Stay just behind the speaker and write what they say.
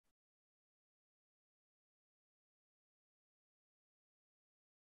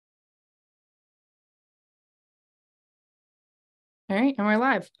All right, and we're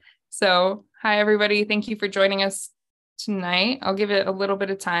live. So hi, everybody. Thank you for joining us tonight. I'll give it a little bit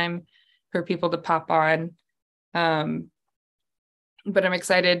of time for people to pop on. But I'm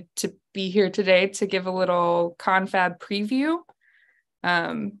excited to be here today to give a little confab preview.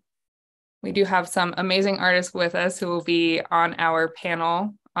 We do have some amazing artists with us who will be on our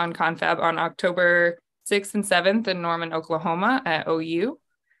panel on confab on October 6th and 7th in Norman, Oklahoma at OU.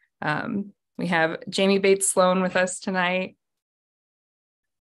 We have Jamie Bates Slone with us tonight.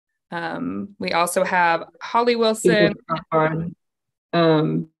 We also have Holly Wilson.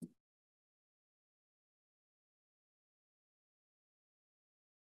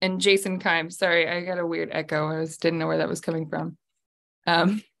 And Jason Kimes. Sorry, I got a weird echo. I didn't know where that was coming from.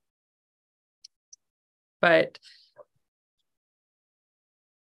 But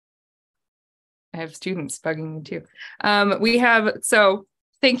I have students bugging me too. So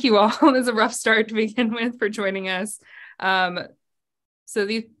thank you all. It was a rough start to begin with for joining us. So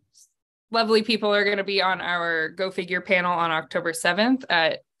these lovely people are going to be on our Go Figure panel on October 7th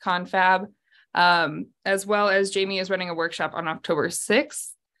at Confab, as well as Jamie is running a workshop on October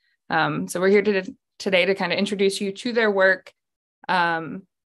 6th. So we're here today to kind of introduce you to their work,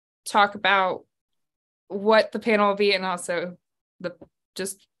 talk about what the panel will be, and also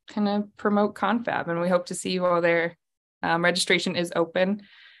just kind of promote Confab. And we hope to see you all there. Registration is open,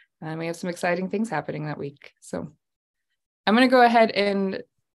 and we have some exciting things happening that week. So I'm going to go ahead and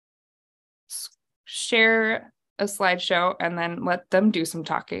share a slideshow and then let them do some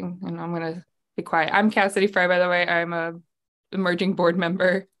talking. And I'm going to be quiet. I'm Cassidy Fry, by the way. I'm a emerging board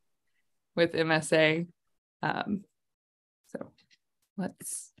member with MSA. So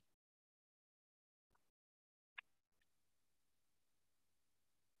let's.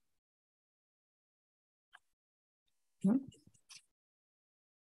 All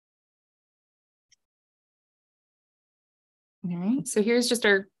right, so here's just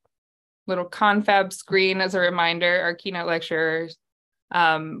our little confab screen as a reminder, our keynote lecturers.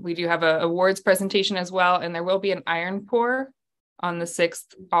 We do have an awards presentation as well, and there will be an iron pour on the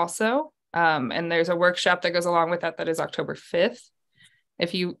 6th also. And there's a workshop that goes along with that is October 5th.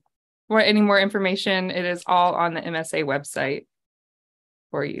 If you want any more information, it is all on the MSA website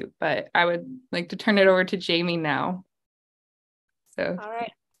for you. But I would like to turn it over to Jamie now. So. All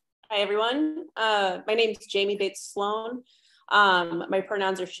right. Hi, everyone. My name is Jamie Bates Slone. My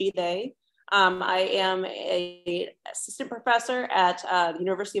pronouns are she, they. I am an assistant professor at the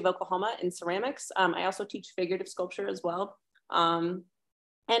University of Oklahoma in ceramics. I also teach figurative sculpture as well. And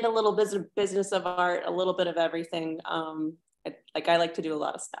a little business of art, a little bit of everything. I like to do a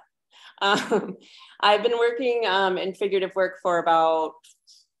lot of stuff. I've been working in figurative work for about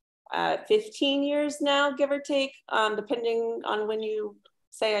 15 years now, give or take, depending on when you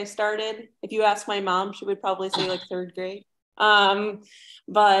say I started. If you ask my mom, she would probably say like 3rd grade.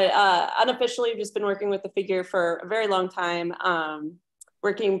 But unofficially, I've just been working with the figure for a very long time,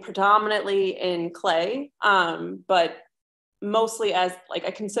 working predominantly in clay, but mostly as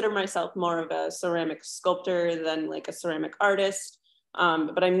I consider myself more of a ceramic sculptor than like a ceramic artist.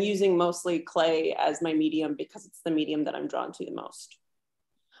 But I'm using mostly clay as my medium because it's the medium that I'm drawn to the most.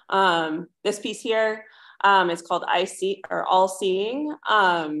 This piece here is called I See, or All Seeing.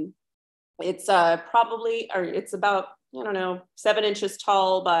 It's it's about, I don't know, 7 inches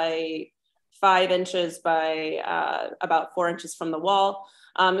tall by 5 inches by about 4 inches from the wall.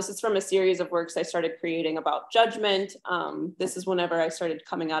 This is from a series of works I started creating about judgment. This is whenever I started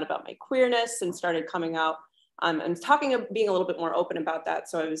coming out about my queerness and started coming out and being a little bit more open about that.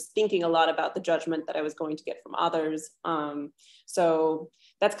 So I was thinking a lot about the judgment that I was going to get from others. So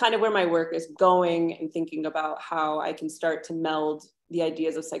that's kind of where my work is going, and thinking about how I can start to meld the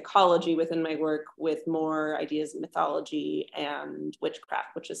ideas of psychology within my work with more ideas of mythology and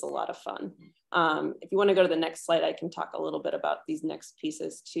witchcraft, which is a lot of fun. If you want to go to the next slide, I can talk a little bit about these next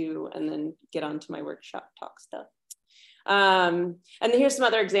pieces too, and then get on to my workshop talk stuff. And then here's some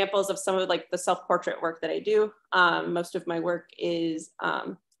other examples of some of the self-portrait work that I do. Most of my work is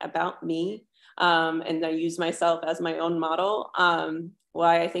about me, and I use myself as my own model.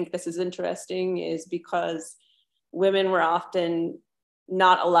 Why I think this is interesting is because women were often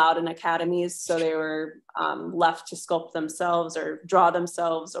not allowed in academies, so they were left to sculpt themselves or draw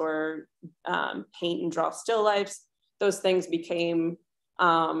themselves or paint and draw still lifes. Those things became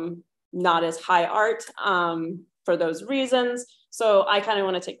not as high art for those reasons. So I kind of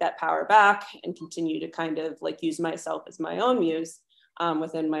want to take that power back and continue to kind of use myself as my own muse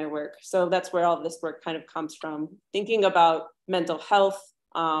within my work. So that's where all this work kind of comes from. Thinking about mental health,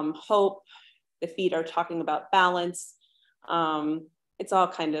 hope. The feet are talking about balance. It's all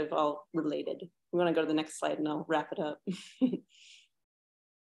kind of all related. We want to go to the next slide and I'll wrap it up.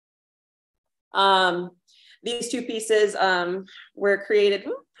 These two pieces were created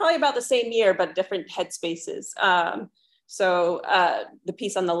probably about the same year, but different headspaces. So the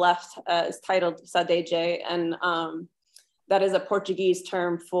piece on the left is titled Saudade, and that is a Portuguese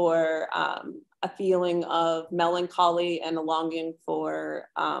term for a feeling of melancholy and a longing for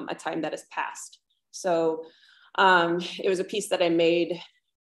a time that has passed. So it was a piece that I made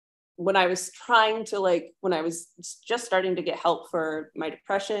when I was trying to when I was just starting to get help for my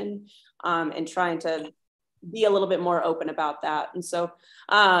depression and trying to be a little bit more open about that. And so,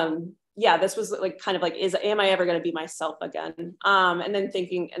 yeah, this was am I ever going to be myself again? And then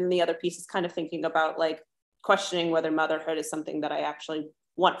thinking, and the other piece is kind of thinking about questioning whether motherhood is something that I actually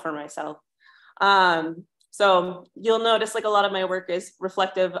want for myself. So you'll notice a lot of my work is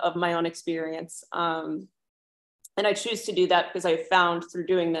reflective of my own experience. And I choose to do that because I found through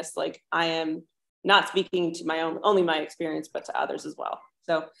doing this, I am not speaking to only my experience, but to others as well.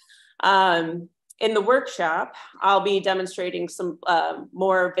 So in the workshop, I'll be demonstrating some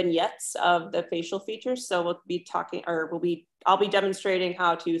more vignettes of the facial features. So I'll be demonstrating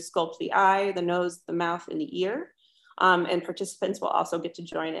how to sculpt the eye, the nose, the mouth, and the ear. And participants will also get to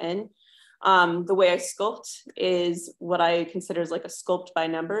join in. The way I sculpt is what I consider as a sculpt by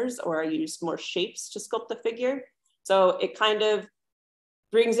numbers, or I use more shapes to sculpt the figure. So it kind of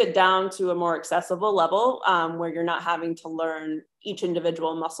brings it down to a more accessible level where you're not having to learn each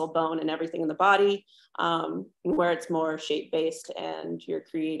individual muscle, bone, and everything in the body, where it's more shape-based and you're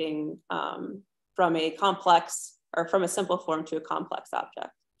creating from a complex or from a simple form to a complex object.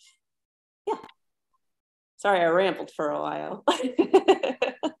 Yeah. Sorry, I rambled for a while.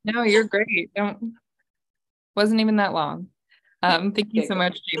 No, you're great. Wasn't even that long. Thank you so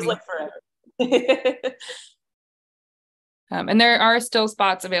much, Jamie. It's forever. And there are still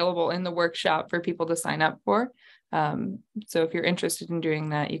spots available in the workshop for people to sign up for. So if you're interested in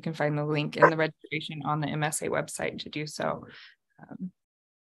doing that, you can find the link in the registration on the MSA website to do so.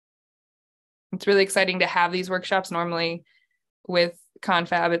 It's really exciting to have these workshops. Normally with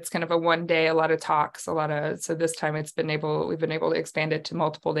Confab, it's kind of a one day, a lot of talks, so this time we've been able to expand it to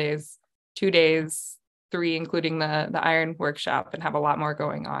multiple days, 2 days, 3, including the iron workshop, and have a lot more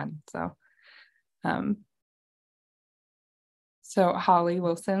going on. So Holly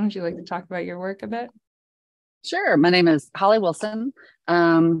Wilson, would you like to talk about your work a bit? Sure. My name is Holly Wilson.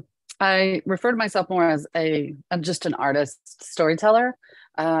 I refer to myself more as I'm just an artist storyteller.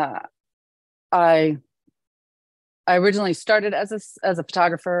 I originally started as a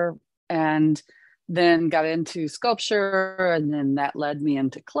photographer and then got into sculpture, and then that led me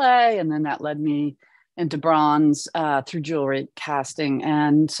into clay, and then that led me into bronze through jewelry casting.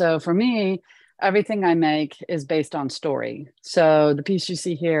 And so for me, everything I make is based on story. So the piece you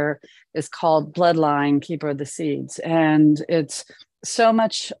see here is called Bloodline, Keeper of the Seeds. And it's so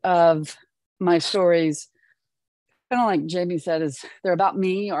much of my stories, kind of like Jamie said, is they're about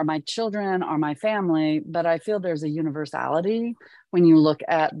me or my children or my family, but I feel there's a universality when you look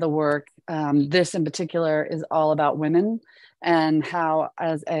at the work. This in particular is all about women and how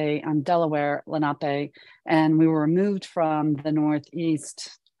I'm Delaware, Lenape, and we were removed from the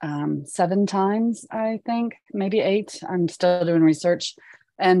Northeast 7 times, I think, maybe 8. I'm still doing research,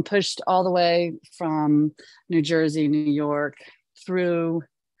 and pushed all the way from New Jersey, New York, through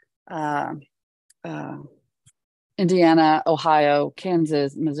Indiana, Ohio,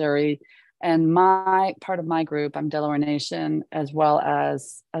 Kansas, Missouri. And part of my group, I'm Delaware Nation, as well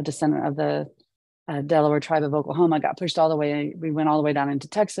as a descendant of the Delaware tribe of Oklahoma, got pushed all the way. We went all the way down into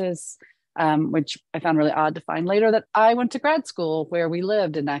Texas, which I found really odd to find later that I went to grad school where we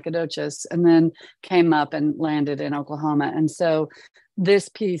lived in Nacogdoches, and then came up and landed in Oklahoma. And so this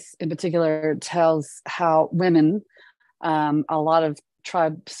piece in particular tells how women, a lot of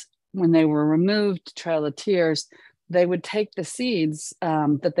tribes, when they were removed, Trail of Tears, they would take the seeds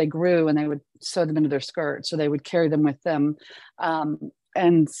that they grew and they would sew them into their skirts, or they would carry them with them.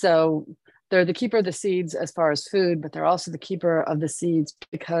 And so they're the keeper of the seeds as far as food, but they're also the keeper of the seeds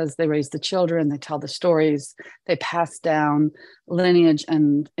because they raise the children, they tell the stories, they pass down lineage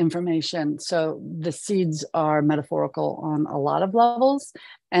and information. So the seeds are metaphorical on a lot of levels.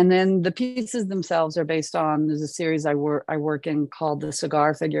 And then the pieces themselves are based on, there's a series I work in called The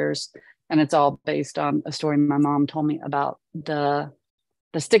Cigar Figures, and it's all based on a story my mom told me about the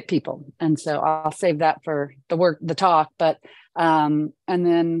stick people. And so I'll save that for the talk, but and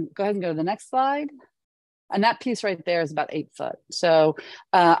then go ahead and go to the next slide. And that piece right there is about 8 foot. So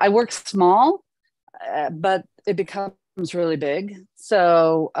I work small, but it becomes really big.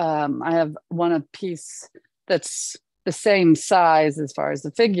 So I have a piece that's the same size as far as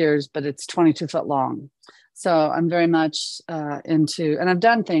the figures, but it's 22 foot long. So I'm very much into, and I've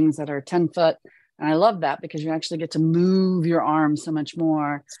done things that are 10 foot. And I love that because you actually get to move your arm so much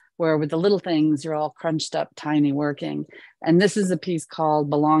more, where with the little things, you're all crunched up, tiny working. And this is a piece called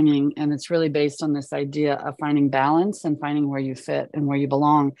Belonging. And it's really based on this idea of finding balance and finding where you fit and where you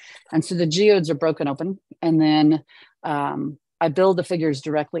belong. And so the geodes are broken open. And then I build the figures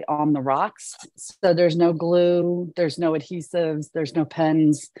directly on the rocks. So there's no glue, there's no adhesives, there's no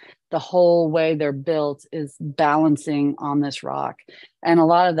pens. The whole way they're built is balancing on this rock. And a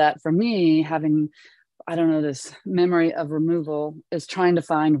lot of that for me, having, I don't know, this memory of removal, is trying to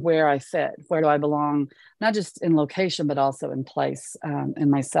find where I fit, where do I belong, not just in location, but also in place, in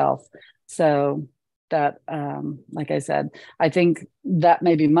myself. So that, like I said, I think that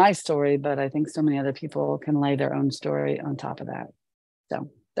may be my story, but I think so many other people can lay their own story on top of that.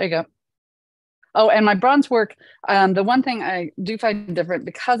 So there you go. Oh, and my bronze work, the one thing I do find different,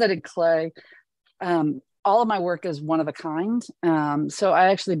 because I did clay, all of my work is one of a kind. So I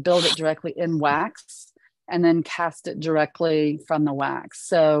actually build it directly in wax and then cast it directly from the wax.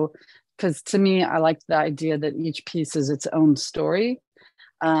 So, because to me, I like the idea that each piece is its own story.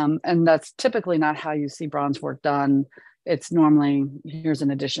 And that's typically not how you see bronze work done. It's normally, here's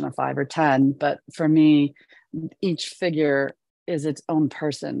an addition of 5 or 10. But for me, each figure is its own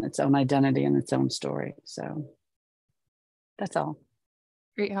person, its own identity, and its own story. So that's all.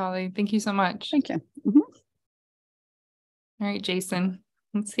 Great, Holly. Thank you so much. Thank you. Mm-hmm. All right, Jason,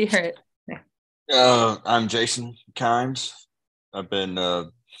 let's hear it. I'm Jason Kimes. I've been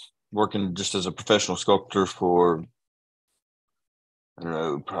working just as a professional sculptor for, I don't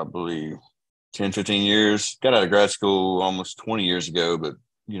know, probably 10, 15 years. Got out of grad school almost 20 years ago, but,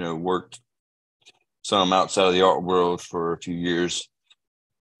 worked some outside of the art world for a few years.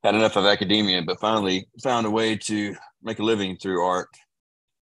 Had enough of academia, but finally found a way to make a living through art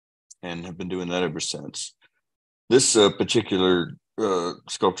and have been doing that ever since. This particular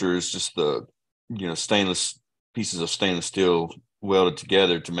sculpture is just the, stainless pieces of stainless steel welded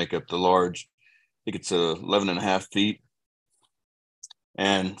together to make up the large, I think it's 11 and a half feet.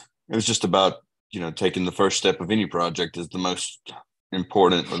 And it was just about, taking the first step of any project is the most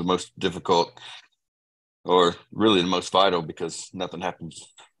important or the most difficult, or really the most vital, because nothing happens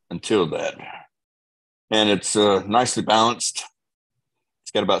until that. And it's nicely balanced.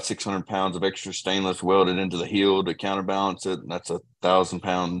 It's got about 600 pounds of extra stainless welded into the heel to counterbalance it. And that's a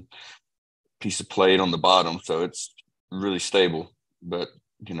 1,000-pound piece of plate on the bottom. So it's really stable, but,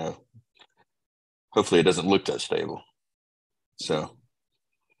 hopefully it doesn't look that stable. So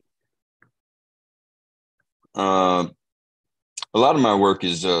a lot of my work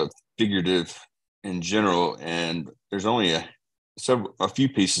is figurative in general, and there's only a few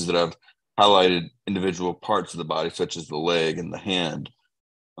pieces that I've highlighted individual parts of the body, such as the leg and the hand.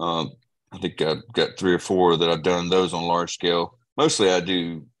 I think I've got 3 or 4 that I've done those on large scale. Mostly I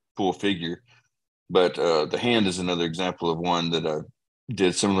do full figure, but the hand is another example of one that I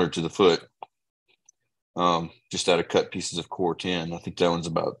did similar to the foot, just out of cut pieces of core 10. I think that one's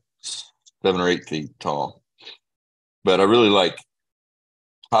about 7 or 8 feet tall. But I really like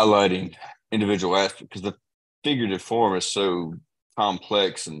highlighting individual aspects, because the figurative form is so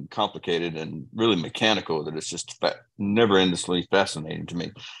complex and complicated and really mechanical that it's just never endlessly fascinating to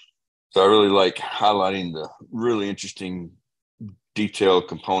me. So I really like highlighting the really interesting detailed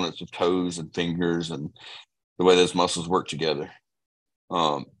components of toes and fingers and the way those muscles work together.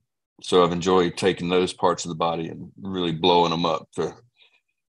 So I've enjoyed taking those parts of the body and really blowing them up to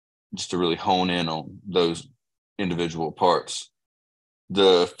really hone in on those individual parts.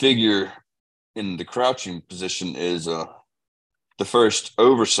 The figure in the crouching position is the first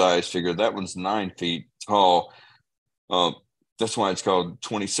oversized figure. That one's 9 feet tall. That's why it's called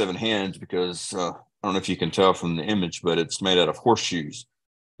 27 hands, because I don't know if you can tell from the image, but it's made out of horseshoes.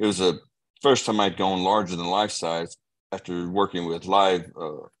 It was the first time I'd gone larger than life size after working with life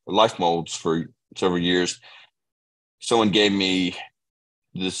molds for several years. Someone gave me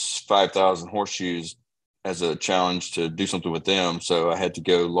this 5,000 horseshoes as a challenge to do something with them. So I had to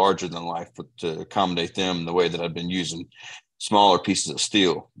go larger than life to accommodate them the way that I've been using smaller pieces of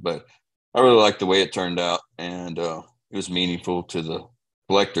steel. But I really liked the way it turned out, and it was meaningful to the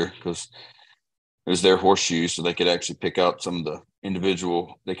collector because it was their horseshoes, so they could actually pick out some of the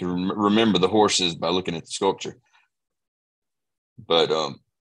individual, they could remember the horses by looking at the sculpture. But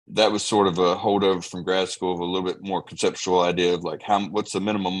that was sort of a holdover from grad school of a little bit more conceptual idea of like what's the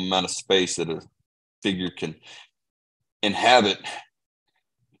minimum amount of space that a figure can inhabit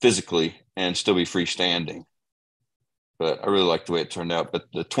physically and still be freestanding. But I really like the way it turned out. But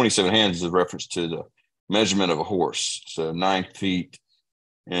the 27 hands is a reference to the measurement of a horse. So 9 feet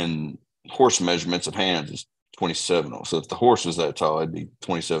and horse measurements of hands is 27. So if the horse was that tall, I'd be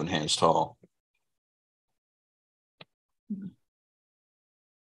 27 hands tall.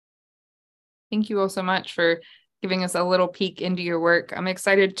 Thank you all so much for giving us a little peek into your work. I'm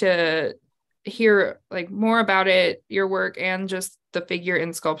excited to hear like more about it, your work, and just the figure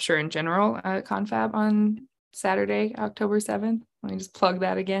and sculpture in general at Confab on Saturday, October 7th. Let me just plug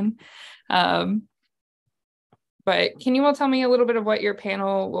that again. But can you all tell me a little bit of what your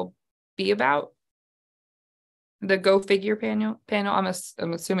panel will be about? The Go Figure panel. I'm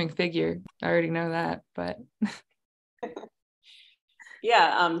assuming figure. I already know that, but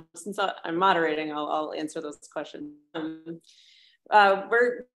yeah. Since I'm moderating, I'll answer those questions.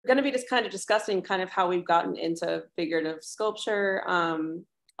 We're going to be just kind of discussing kind of how we've gotten into figurative sculpture.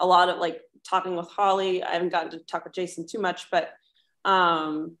 A lot of like talking with Holly. I haven't gotten to talk with Jason too much, but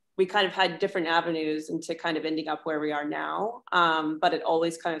we kind of had different avenues into kind of ending up where we are now. But it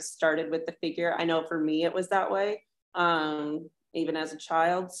always kind of started with the figure. I know for me, it was that way, even as a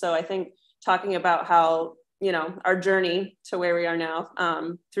child. So I think talking about how, you know, our journey to where we are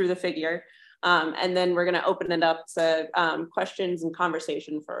now through the figure. And then we're going to open it up to questions and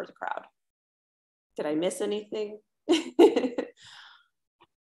conversation for the crowd. Did I miss anything?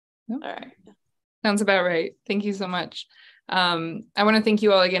 Nope. All right. Sounds about right. Thank you so much. I want to thank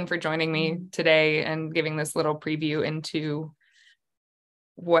you all again for joining me today and giving this little preview into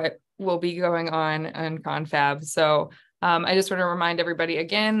what will be going on Confab. So I just want to remind everybody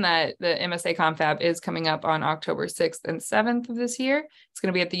again that the MSA Confab is coming up on October 6th and 7th of this year. It's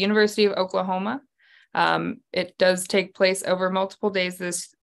going to be at the University of Oklahoma. It does take place over multiple days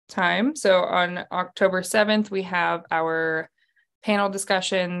this time. So on October 7th, we have our panel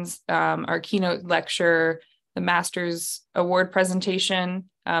discussions, our keynote lecture, the Master's Award presentation.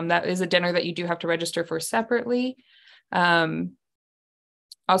 That is a dinner that you do have to register for separately. Also,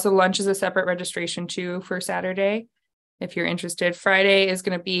 lunch is a separate registration too for Saturday, if you're interested. Friday is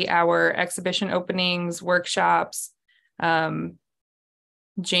going to be our exhibition openings, workshops. Jamie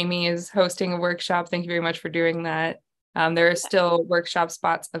is hosting a workshop. Thank you very much for doing that. There are still workshop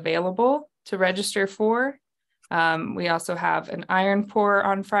spots available to register for. We also have an iron pour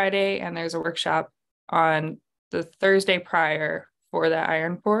on Friday, and there's a workshop on the Thursday prior for that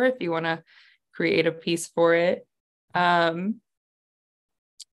iron pour if you want to create a piece for it.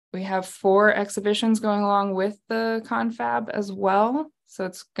 We have 4 exhibitions going along with the Confab as well. So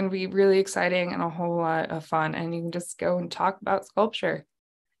it's going to be really exciting and a whole lot of fun. And you can just go and talk about sculpture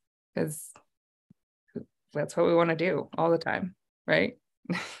because that's what we want to do all the time, right?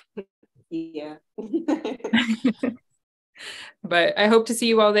 Yeah. But I hope to see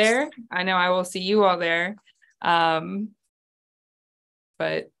you all there. I know I will see you all there. But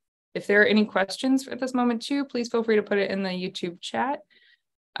if there are any questions at this moment too, please feel free to put it in the YouTube chat.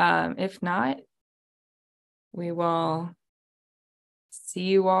 If not, we will see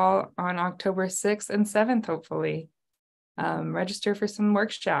you all on October 6th and 7th, hopefully. Register for some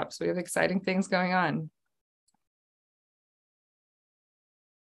workshops. We have exciting things going on.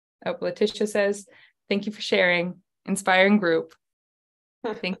 Oh, Letitia says, thank you for sharing. Inspiring group.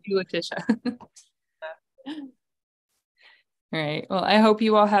 Thank you, Letitia. All right. Well, I hope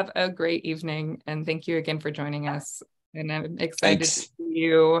you all have a great evening, and thank you again for joining us. And I'm excited to see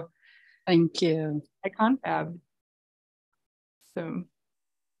you. Thank you. At Confab. So,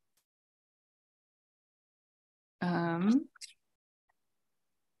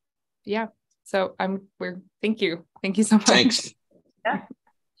 yeah. So thank you. Thank you so much. Thanks.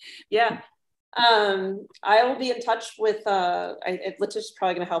 Yeah. I will be in touch with, Letitia's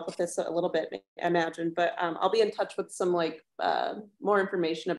probably going to help with this a little bit, I imagine, but I'll be in touch with some like more information